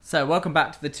So, welcome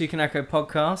back to the Tukaneko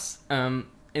podcast.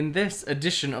 In this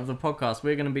edition of the podcast,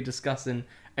 we're going to be discussing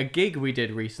a gig we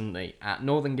did recently at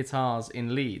Northern Guitars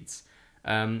in Leeds.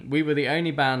 We were the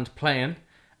only band playing,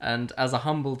 and as a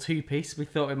humble two-piece, we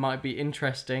thought it might be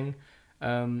interesting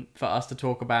for us to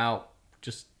talk about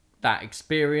just that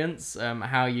experience,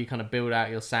 how you kind of build out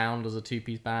your sound as a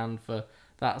two-piece band for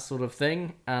that sort of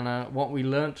thing, and what we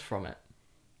learnt from it.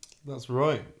 That's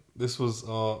right. This was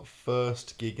our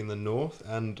first gig in the north,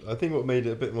 and I think what made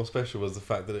it a bit more special was the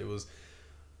fact that it was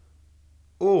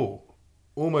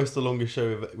almost the longest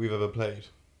show we've ever played.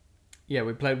 Yeah,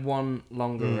 we played one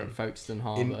longer at Folkestone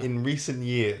Harbour. In recent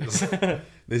years,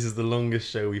 this is the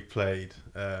longest show we've played.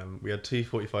 We had two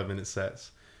 45-minute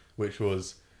sets, which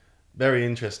was very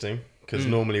interesting, because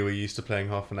normally we're used to playing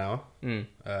half an hour.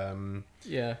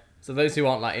 Yeah. So those who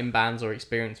aren't like in bands or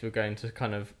experienced with going to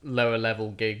kind of lower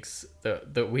level gigs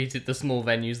that we did, the small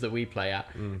venues that we play at,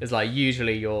 is like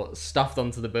usually you're stuffed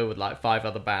onto the bill with like 5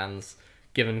 other bands,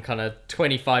 given kind of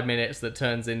 25 minutes that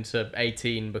turns into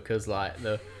 18 because like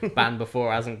the band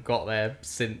before hasn't got their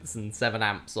synths and 7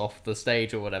 amps off the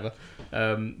stage or whatever.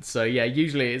 So yeah,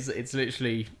 usually it's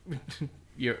literally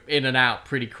you're in and out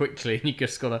pretty quickly, and you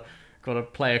just gotta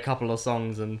play a couple of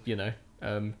songs and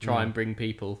try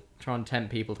and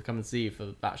tempt people to come and see you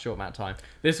for that short amount of time.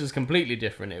 This was completely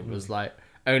different. It was like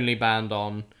only band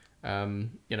on,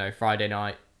 Friday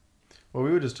night. Well, we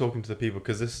were just talking to the people,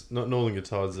 because this Northern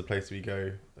Guitars is a place we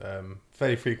go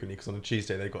fairly frequently, because on a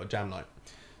Tuesday they've got a jam night.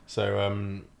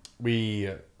 So we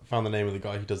found the name of the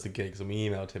guy who does the gigs, and we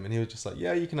emailed him, and he was just like,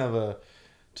 yeah, you can have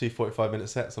two 45-minute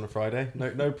sets on a Friday.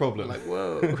 No problem. Like,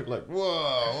 whoa. Like,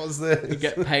 whoa, what's this? You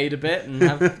get paid a bit and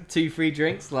have 2 free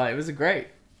drinks. Like, it was a great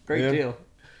deal.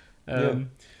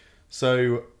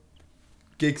 So,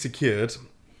 gig secured.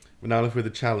 We're now left with a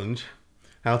challenge: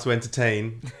 how to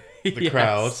entertain the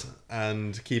crowd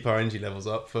and keep our energy levels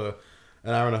up for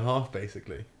an hour and a half,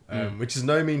 basically. Which is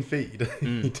no mean feat.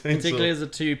 Particularly as a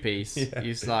two-piece,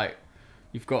 it's like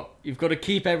you've got to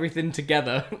keep everything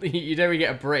together. You don't really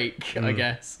get a break, I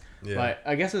guess. Yeah. Like,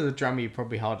 I guess as a drummer, you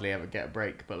probably hardly ever get a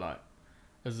break, but like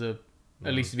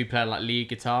at least if you play like lead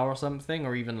guitar or something,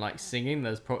 or even like singing,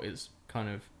 it's kind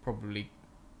of probably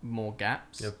more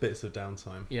gaps. Yeah, bits of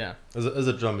downtime. Yeah. As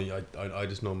a drummer, I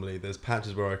just normally, there's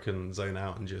patches where I can zone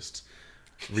out and just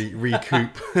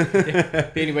recoup.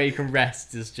 The only way you can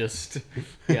rest is just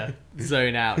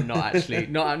zone out,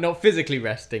 not physically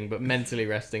resting, but mentally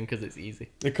resting, because it's easy.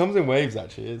 It comes in waves,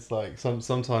 actually. It's like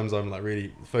sometimes I'm like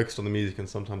really focused on the music, and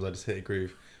sometimes I just hit a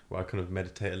groove where I kind of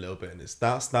meditate a little bit, and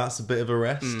that's a bit of a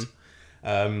rest.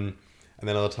 And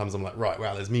then other times I'm like, right,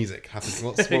 wow, there's music happening.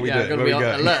 What we doing? Where we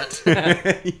going? Alert.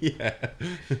 Yeah.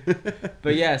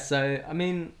 But yeah, so I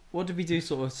mean, what did we do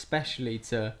sort of specially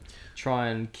to try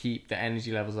and keep the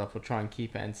energy levels up, or try and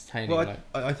keep it entertaining? Well,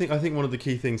 I think one of the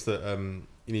key things that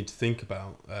you need to think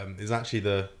about is actually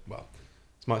this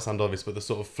might sound obvious, but the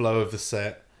sort of flow of the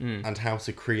set and how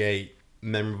to create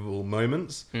memorable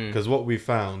moments. Because what we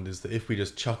found is that if we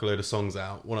just chuck a load of songs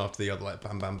out one after the other, like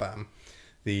bam bam bam,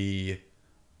 the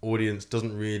audience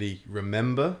doesn't really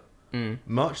remember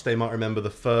much. They might remember the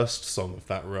first song of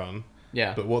that run,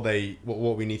 but what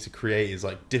we need to create is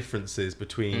like differences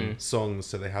between songs,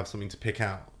 so they have something to pick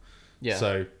out.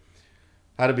 So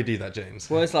how did we do that, James?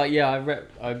 Well, it's like, I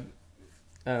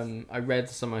read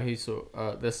someone who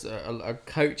saw this a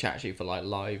coach actually for like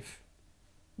live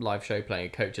show playing,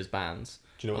 coaches bands.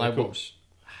 Do you know what I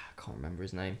can't remember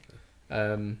his name.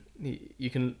 You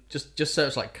can just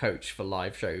search like coach for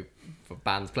live show for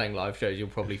bands playing live shows. You'll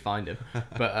probably find him.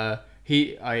 But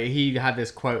he had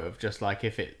this quote of just like,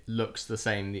 if it looks the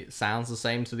same, it sounds the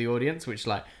same to the audience. Which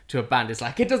like to a band, it's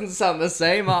like, it doesn't sound the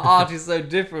same. Our art is so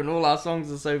different. All our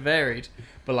songs are so varied.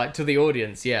 But like to the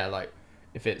audience, like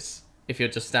if you're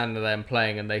just standing there and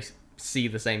playing, and they see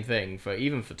the same thing for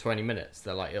 20 minutes,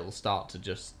 they're like,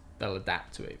 they'll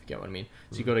adapt to it. If you get what I mean.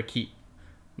 So you got to keep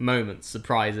moments,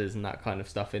 surprises, and that kind of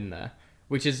stuff in there,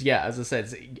 which is, as I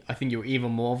said, I think you're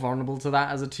even more vulnerable to that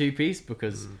as a two-piece,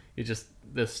 because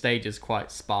the stage is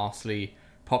quite sparsely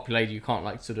populated. You can't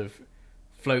like sort of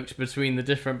float between the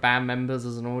different band members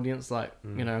as an audience, like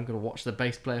I'm gonna watch the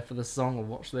bass player for this song or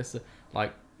watch this,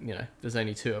 there's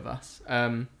only 2 of us.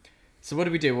 So what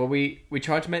did we do? Well, we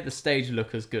tried to make the stage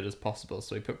look as good as possible,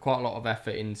 so we put quite a lot of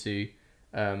effort into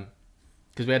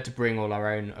because we had to bring all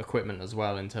our own equipment as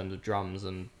well, in terms of drums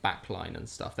and backline and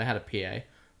stuff. They had a PA,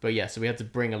 but so we had to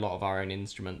bring a lot of our own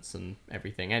instruments and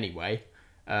everything anyway.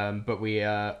 But we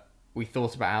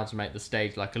thought about how to make the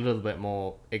stage like a little bit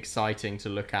more exciting to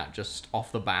look at just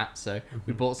off the bat. So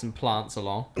we brought some plants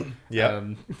along.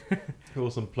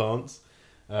 Brought some plants.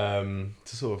 to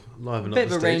sort of liven A up bit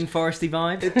the of a stage. rainforesty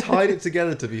vibe. It tied it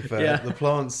together, to be fair. Yeah. The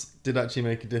plants did actually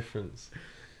make a difference.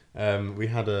 We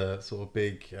had a sort of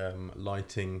big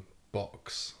lighting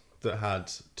box that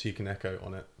had Toucan Echo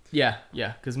on it. Yeah,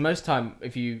 because most time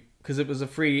because it was a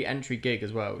free entry gig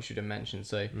as well, which you didn't mention,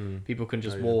 so people can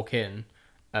just walk in.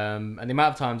 And the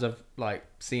amount of times I've like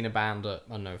seen a band at,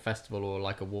 I don't know, a festival or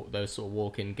like those sort of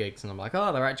walk-in gigs, and I'm like,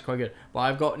 oh, they're actually quite good, but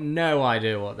I've got no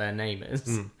idea what their name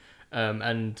is.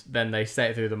 And then they say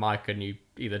it through the mic, and you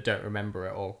either don't remember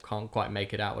it or can't quite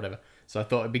make it out, whatever. So I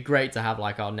thought it'd be great to have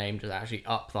like our name just actually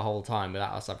up the whole time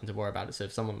without us having to worry about it. So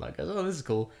if someone like goes, oh, this is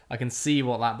cool, I can see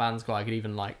what that band's called. I could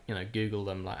even like, Google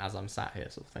them like as I'm sat here,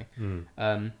 sort of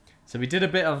thing. So we did a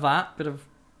bit of that, bit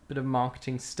of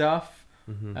marketing stuff.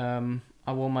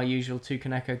 I wore my usual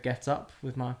Toucan Echo get up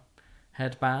with my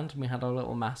headband, and we had our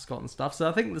little mascot and stuff. So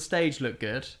I think the stage looked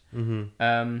good.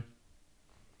 And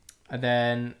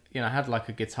then I had like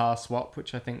a guitar swap,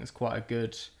 which I think is quite a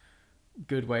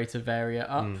good way to vary it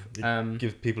up.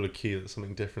 Give people a cue that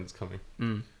something different's coming.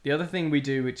 The other thing we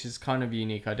do, which is kind of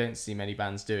unique, I don't see many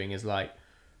bands doing, is like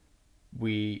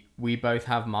we both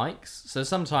have mics. So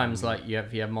sometimes like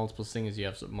if you have multiple singers, you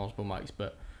have sort of multiple mics,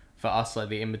 but for us, like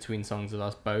the in between songs of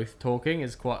us both talking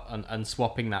is quite, and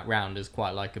swapping that round is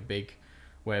quite like a big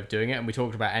way of doing it. And we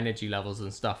talked about energy levels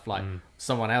and stuff, like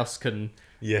someone else can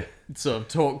sort of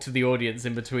talk to the audience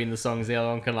in between the songs, the other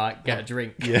one can like get a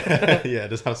drink.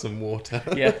 Just have some water.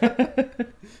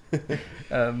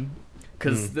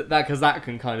 Because that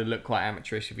can kind of look quite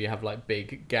amateurish if you have like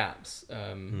big gaps,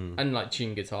 and like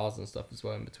tuned guitars and stuff as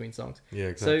well in between songs. Yeah,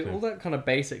 exactly. So all that kind of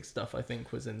basic stuff I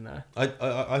think was in there.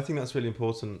 I think that's really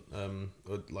important.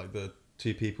 Like the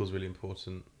two people is really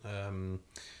important.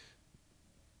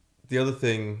 The other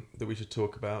thing that we should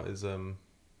talk about is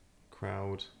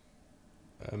crowd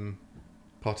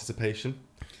participation,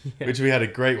 which we had a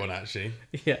great one actually.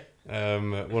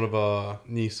 One of our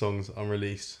new songs,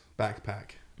 unreleased,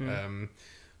 Backpack.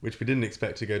 Which we didn't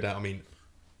expect to go down. I mean,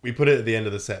 we put it at the end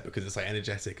of the set because it's like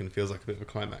energetic and feels like a bit of a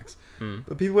climax.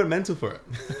 But people went mental for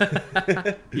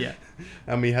it.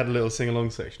 And we had a little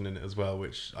sing-along section in it as well,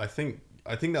 which I think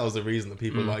that was the reason that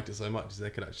people liked it so much, is they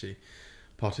could actually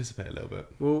participate a little bit.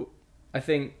 Well, I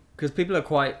think because people are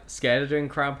quite scared of doing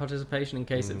crowd participation in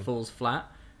case it falls flat.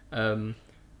 But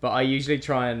I usually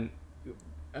try and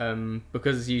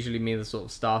because it's usually me that's sort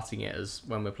of starting it as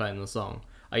when we're playing the song,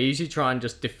 I usually try and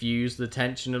just diffuse the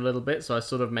tension a little bit, so I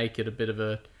sort of make it a bit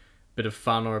of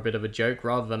fun or a bit of a joke,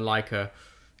 rather than like a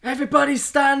everybody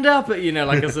stand up,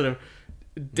 like a sort of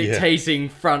dictating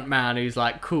front man who's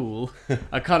like cool.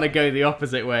 I kind of go the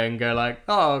opposite way and go like,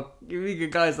 oh, if you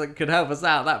guys that could help us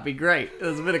out, that'd be great.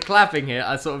 There's a bit of clapping here.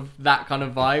 I sort of, that kind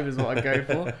of vibe is what I go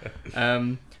for.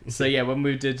 So yeah, when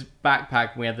we did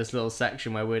Backpack, we had this little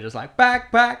section where we were just like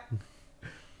backpack.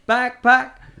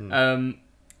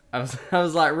 I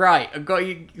was like, right, I've got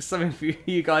something for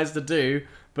you guys to do,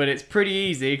 but it's pretty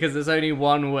easy because there's only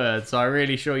one word, so I'm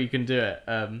really sure you can do it.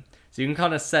 So you can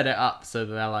kind of set it up so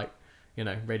that they're like,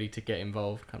 ready to get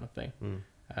involved, kind of thing.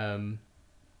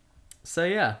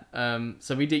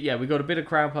 So we did, we got a bit of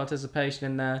crowd participation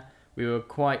in there. We were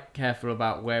quite careful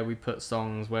about where we put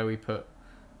songs, where we put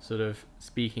sort of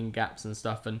speaking gaps and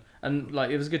stuff, and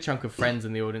like it was a good chunk of friends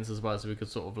in the audience as well, so we could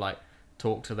sort of like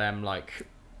talk to them like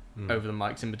over the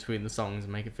mics in between the songs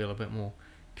and make it feel a bit more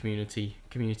community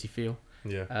feel.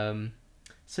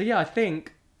 So yeah, I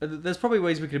think there's probably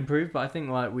ways we could improve, but I think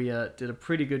like we did a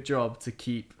pretty good job to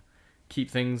keep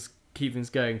things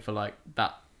going for like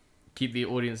that, keep the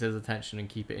audience's attention and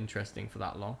keep it interesting for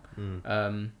that long.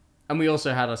 And we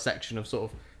also had a section of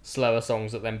sort of slower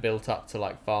songs that then built up to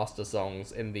like faster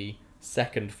songs in the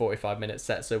second 45-minute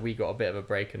set, so we got a bit of a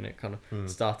break and it kind of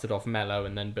started off mellow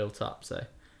and then built up.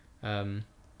 And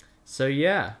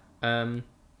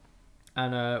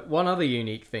one other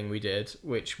unique thing we did,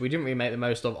 which we didn't really make the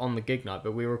most of on the gig night,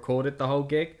 but we recorded the whole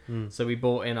gig. So we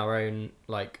bought in our own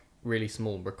like really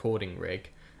small recording rig,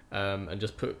 and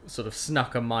just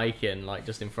snuck a mic in like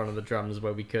just in front of the drums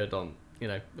where we could on,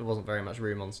 there wasn't very much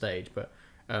room on stage, but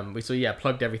we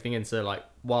plugged everything in, so like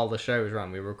while the show was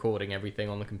running we were recording everything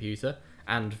on the computer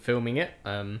and filming it,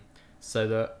 so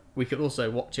that we could also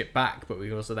watch it back, but we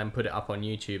could also then put it up on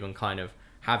YouTube and kind of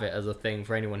have it as a thing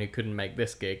for anyone who couldn't make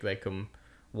this gig. They can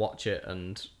watch it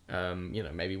and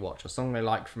maybe watch a song they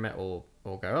liked from it, or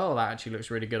go, oh, that actually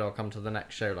looks really good, I'll come to the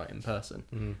next show like in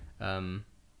person.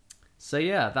 So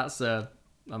yeah, that's I'm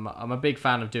a big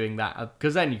fan of doing that,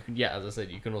 because then you can, as I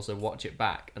said, you can also watch it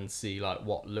back and see like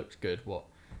what looked good, what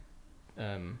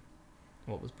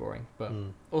was boring, but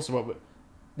also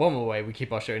one more way we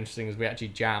keep our show interesting is we actually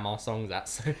jam our songs at.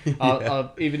 So Yeah.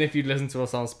 even if you listen to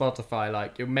us on Spotify,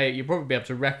 like you'll probably be able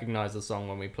to recognize the song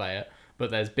when we play it. But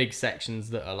there's big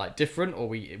sections that are like different, or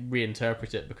we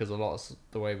reinterpret it because a lot of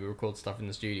the way we record stuff in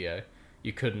the studio,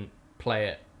 you couldn't play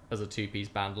it as a two-piece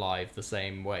band live the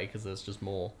same way because there's just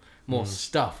more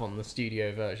stuff on the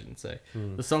studio version. So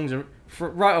the songs are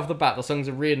right off the bat, the songs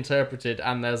are reinterpreted,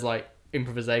 and there's like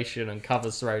improvisation and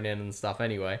covers thrown in and stuff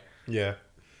anyway. Yeah.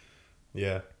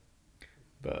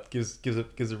 But Gives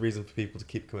a reason for people to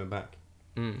keep coming back.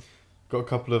 mm. Got a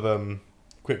couple of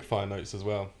quick fire notes as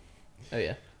well. Oh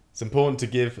yeah. It's important to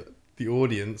give the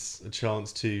audience a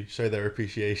chance to show their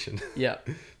appreciation. Yeah.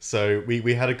 So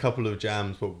we had a couple of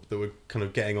jams that were kind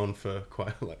of getting on for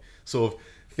quite like sort of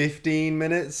 15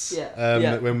 minutes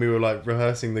when we were like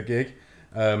rehearsing the gig.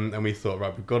 And we thought,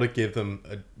 right, we've got to give them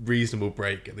a reasonable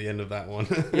break at the end of that one.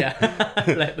 Yeah.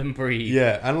 Let them breathe.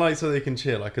 Yeah, and like so they can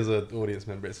cheer. Like as an audience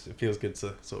member, it feels good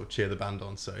to sort of cheer the band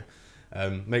on. So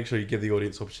make sure you give the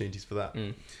audience opportunities for that.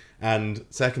 And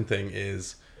second thing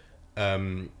is,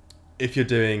 if you're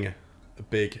doing a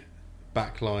big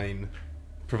backline,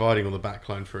 providing all the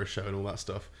backline for a show and all that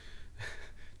stuff,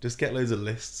 just get loads of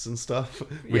lists and stuff.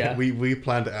 We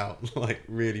planned it out like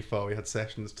really far. We had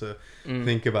sessions to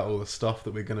think about all the stuff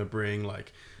that we're gonna bring,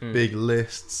 like big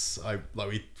lists.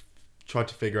 We tried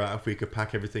to figure out if we could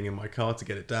pack everything in my car to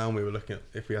get it down. We were looking at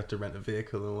if we had to rent a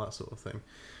vehicle and all that sort of thing.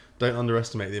 Don't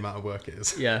underestimate the amount of work it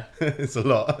is. Yeah. It's a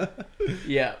lot.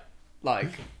 Yeah.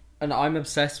 Like, and I'm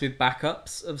obsessed with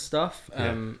backups of stuff.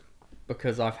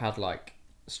 Because I've had like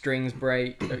strings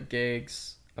break at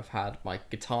gigs. I've had my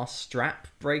guitar strap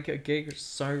break at gigs, which is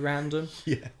so random.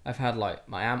 Yeah. I've had like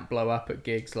my amp blow up at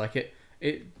gigs. Like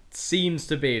it seems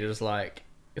to be just like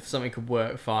if something could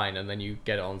work fine and then you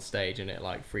get it on stage and it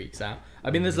like freaks out.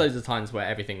 I mean, there's loads of times where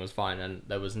everything was fine and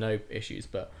there was no issues,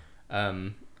 but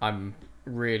I'm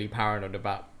really paranoid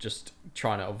about just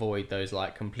trying to avoid those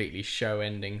like completely show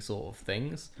ending sort of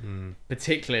things,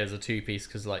 particularly as a two-piece,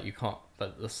 because like you can't,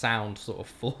 but the sound sort of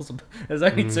falls. There's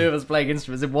only two of us playing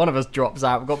instruments. If one of us drops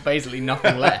out, we've got basically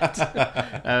nothing left.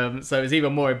 So it's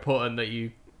even more important that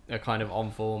you are kind of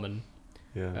on form and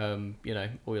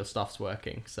all your stuff's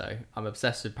working. So I'm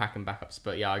obsessed with packing backups,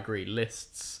 but yeah, I agree,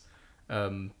 lists,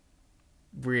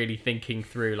 really thinking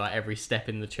through like every step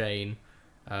in the chain,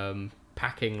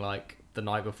 packing like the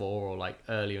night before or like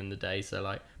earlier in the day. So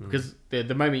like because the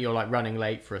moment you're like running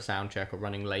late for a sound check or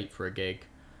running late for a gig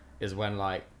is when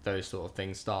like those sort of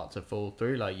things start to fall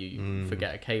through. Like you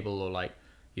forget a cable, or like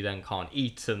you then can't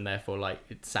eat, and therefore like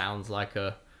it sounds like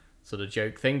a sort of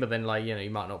joke thing, but then like, you know,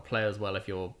 you might not play as well if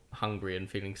you're hungry and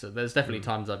feeling so. There's definitely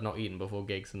times I've not eaten before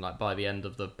gigs, and like by the end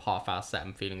of the half-hour set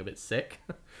I'm feeling a bit sick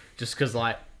just because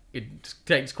like it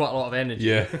takes quite a lot of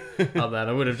energy. And then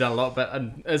I would have done a lot better.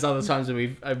 And there's other times when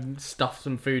we've stuffed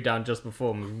some food down just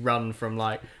before and we've run from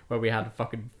like where we had a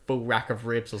fucking full rack of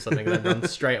ribs or something and then run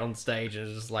straight on stage, and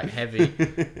it's just like heavy.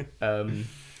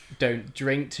 Don't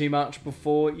drink too much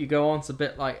before you go on. It's a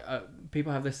bit like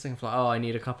people have this thing of like, oh, I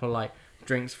need a couple of like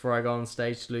drinks before I go on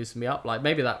stage to loosen me up. Like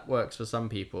maybe that works for some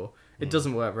people. It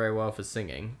doesn't work very well for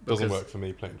singing. Doesn't work for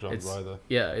me playing drums either.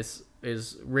 Yeah, it's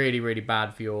really, really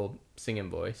bad for your singing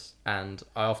voice, and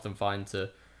I often find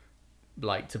to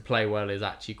play well is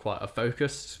actually quite a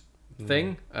focused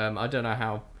thing. I don't know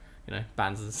how, you know,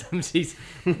 bands in the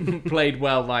 70s played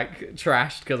well like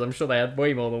trashed, because I'm sure they had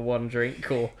way more than one drink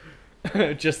or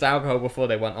just alcohol before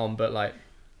they went on, but like,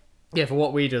 yeah, for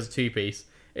what we do as a two-piece,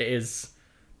 it's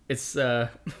athleticism.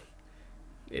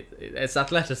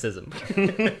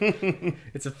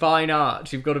 It's a fine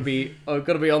art. You've got to be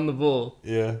on the ball.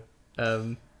 Yeah.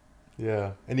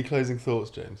 Yeah. Any closing thoughts,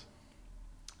 James?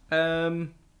 I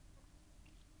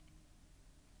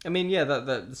mean, yeah,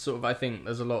 that sort of, I think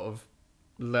there's a lot of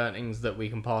learnings that we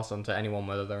can pass on to anyone,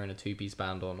 whether they're in a two-piece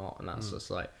band or not, and that's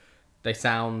just like, they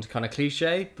sound kind of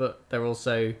cliche, but they're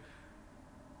also,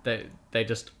 they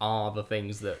just are the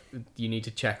things that you need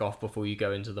to check off before you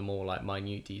go into the more like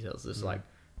minute details. Just like,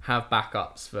 have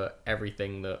backups for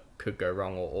everything that could go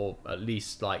wrong, or at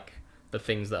least like the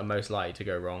things that are most likely to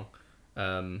go wrong.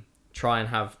 Try and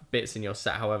have bits in your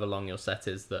set, however long your set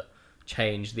is, that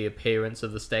change the appearance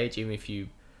of the stage. Even if you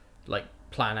like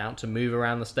plan out to move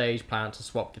around the stage, plan out to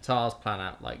swap guitars, plan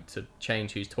out like to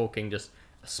change who's talking, just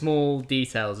small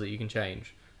details that you can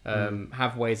change.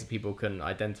 Have ways that people can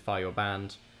identify your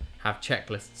band. Have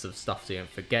checklists of stuff so you don't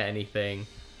forget anything.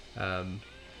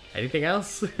 Anything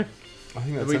else? I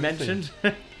think that's we everything. mentioned.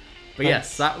 But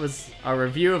yes, that was our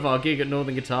review of our gig at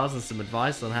Northern Guitars and some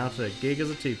advice on how to gig as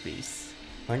a two-piece.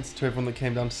 Thanks to everyone that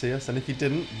came down to see us, and if you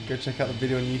didn't, go check out the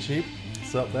video on YouTube.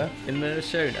 links up there in the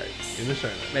show notes. in the show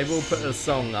notes. Maybe we'll put a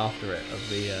song after it of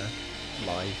the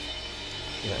live.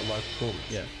 Live performance.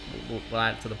 Yeah, we'll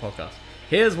add it to the podcast.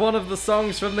 Here's one of the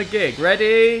songs from the gig.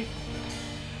 Ready?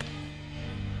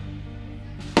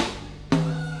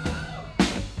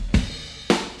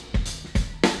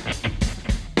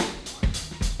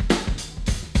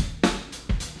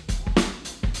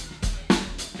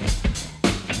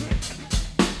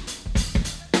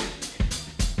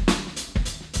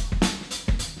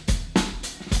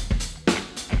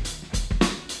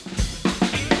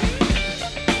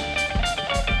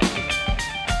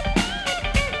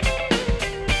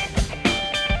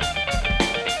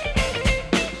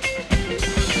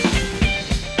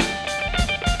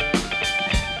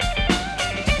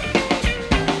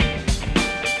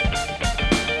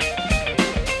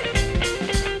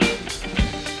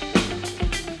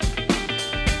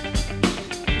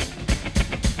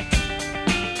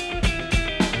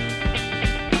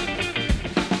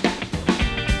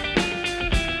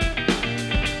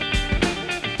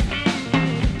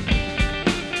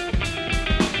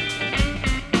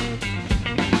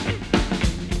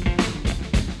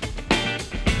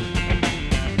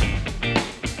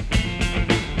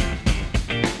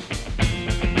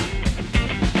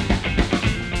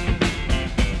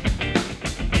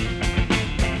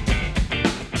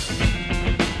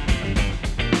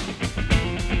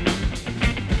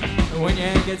 When your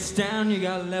head gets down, you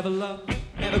gotta level up.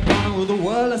 Never gonna rule the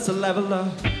world, that's a level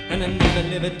up. And then never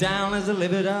live it down, as a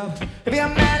live it up. If you're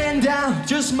mad and down,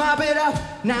 just mop it up.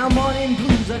 Now morning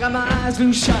blues, I got my eyes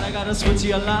glued shut. I gotta switch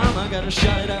the alarm, I gotta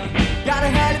shut it up. Got a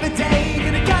hell of a day,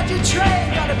 gonna catch a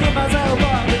train, gotta pick myself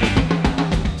up.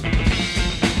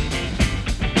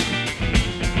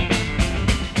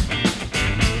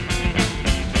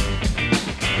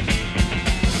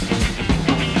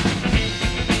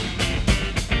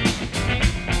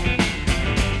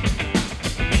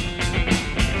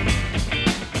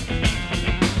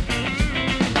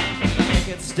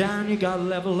 Down, you gotta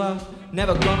level up.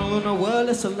 Never gonna rule the world,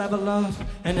 it's a level up.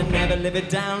 And then never live it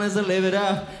down, as a live it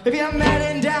up. If you're mad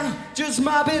and down, just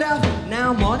mop it up.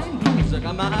 Now morning blues, I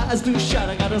got my eyes glued shut.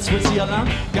 I gotta switch the alarm,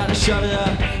 gotta shut it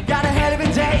up. Got a hell of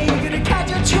a day, gonna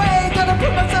catch a train, gotta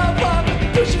put myself up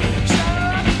and push it, shut up.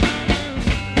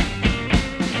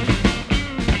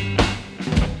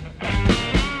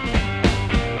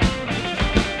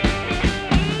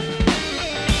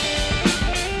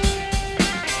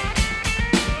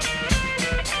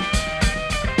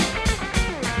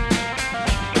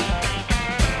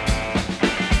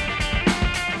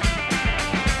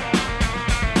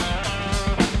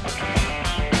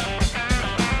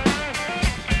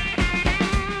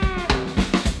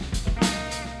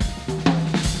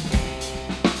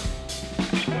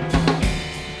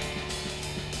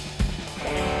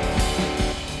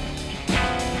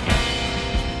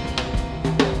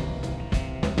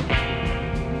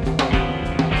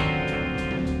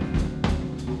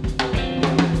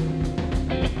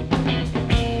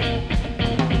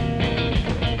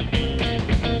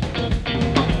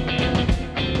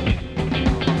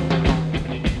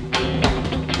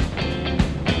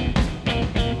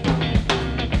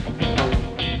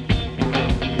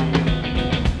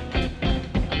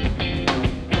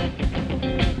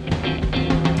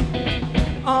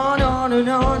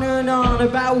 And on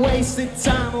about wasted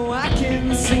time, oh I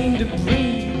can't seem to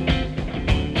breathe.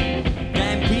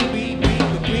 Can't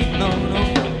breathe, no.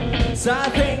 So I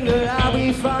think that I'll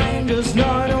be fine just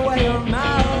gnawing away on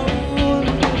my own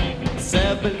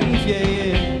self-belief,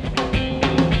 yeah.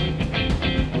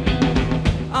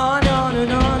 On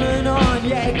and on,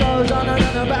 yeah, it goes on and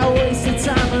on about wasted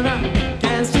time, and I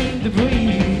can't seem to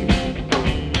breathe.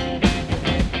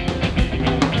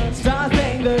 So I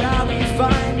think that I'll be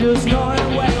fine just gnawing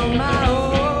away on my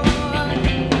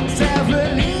own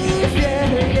self-belief, yeah.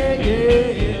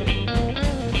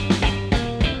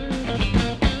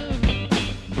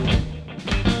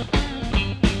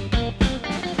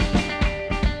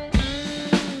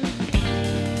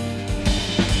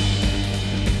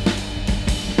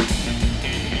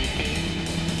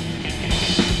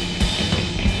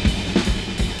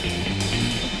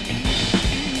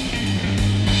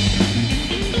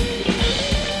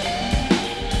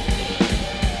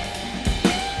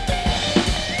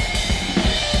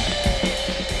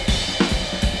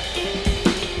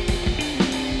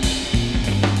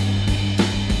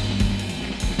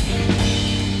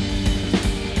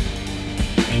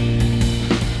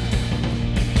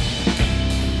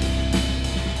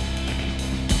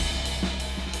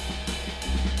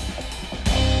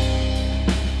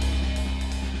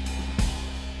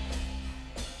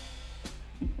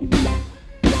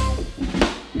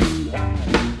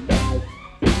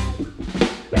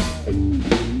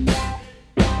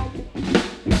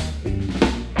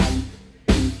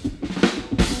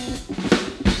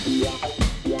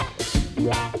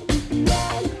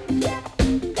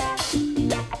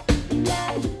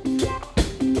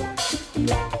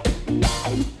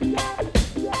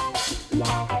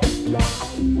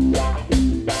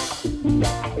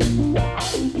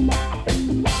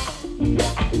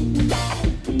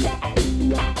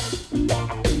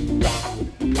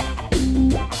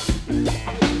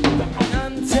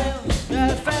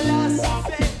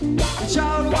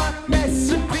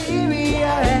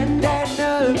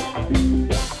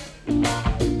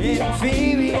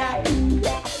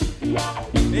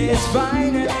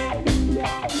 finally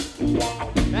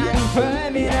and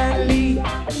permanently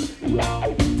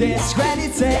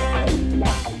discredited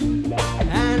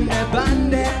and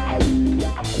abandoned.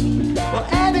 Well,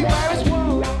 everywhere is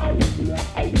war.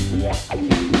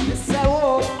 It's a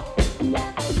war.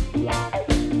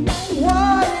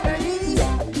 War in the east,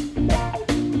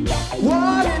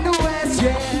 war in the west,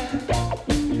 yeah.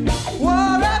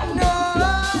 War up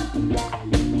north,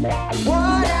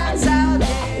 war down south, yeah.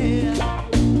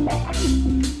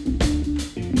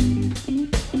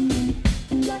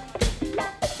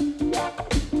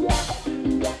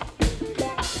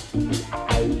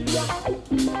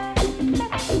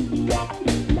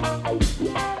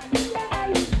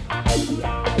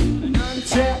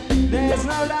 There's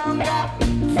no longer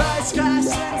first class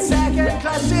and second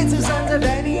class citizens of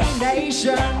any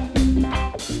nation.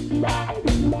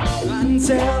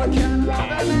 Until the colour of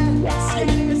a man's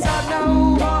skin is of no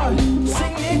more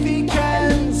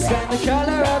significance than the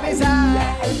colour of his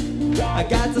eyes. I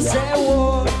got to say a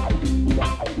word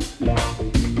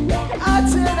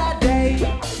until that day.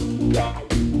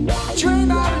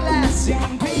 Dream of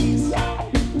lasting peace.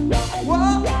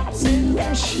 War,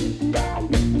 citizenship.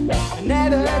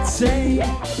 Never the same.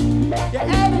 Yeah,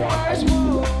 everywhere is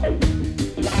war.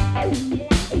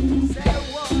 Say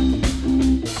what?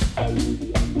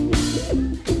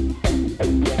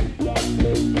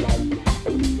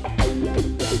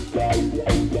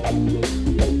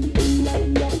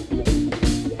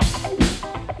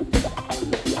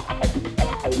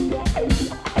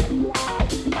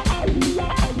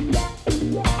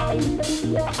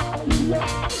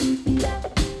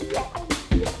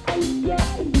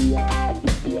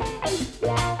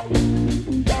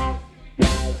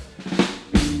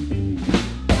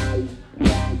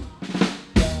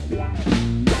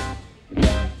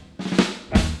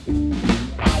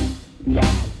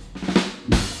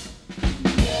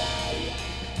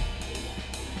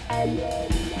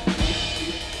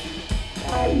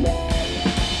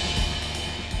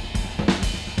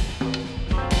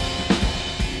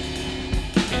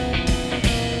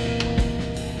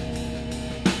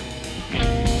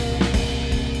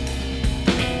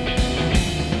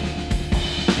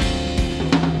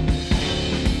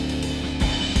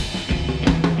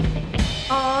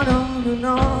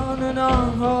 On and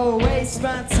on, oh, waste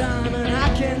my time and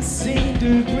I can't seem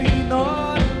to breathe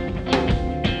on.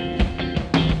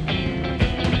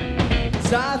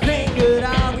 So I think that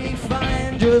I'll be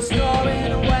fine just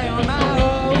snoring away on my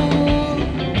own.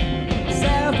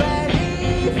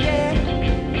 Self-belief, yeah.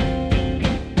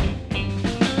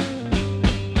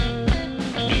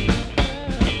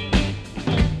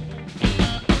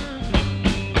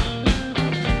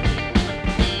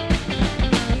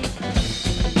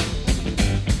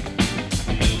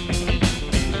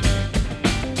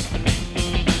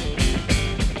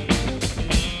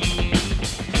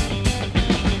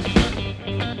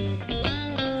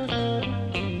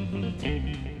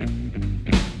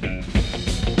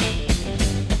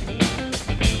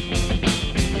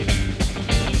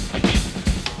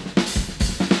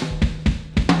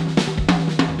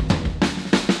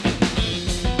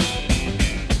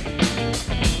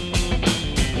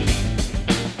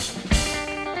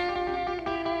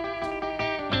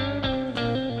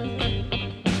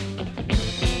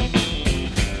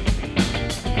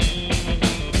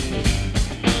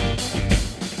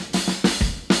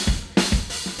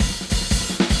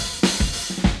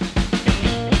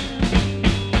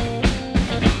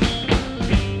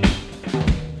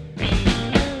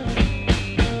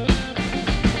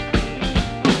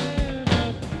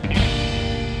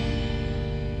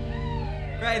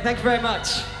 Great, thank you very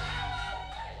much.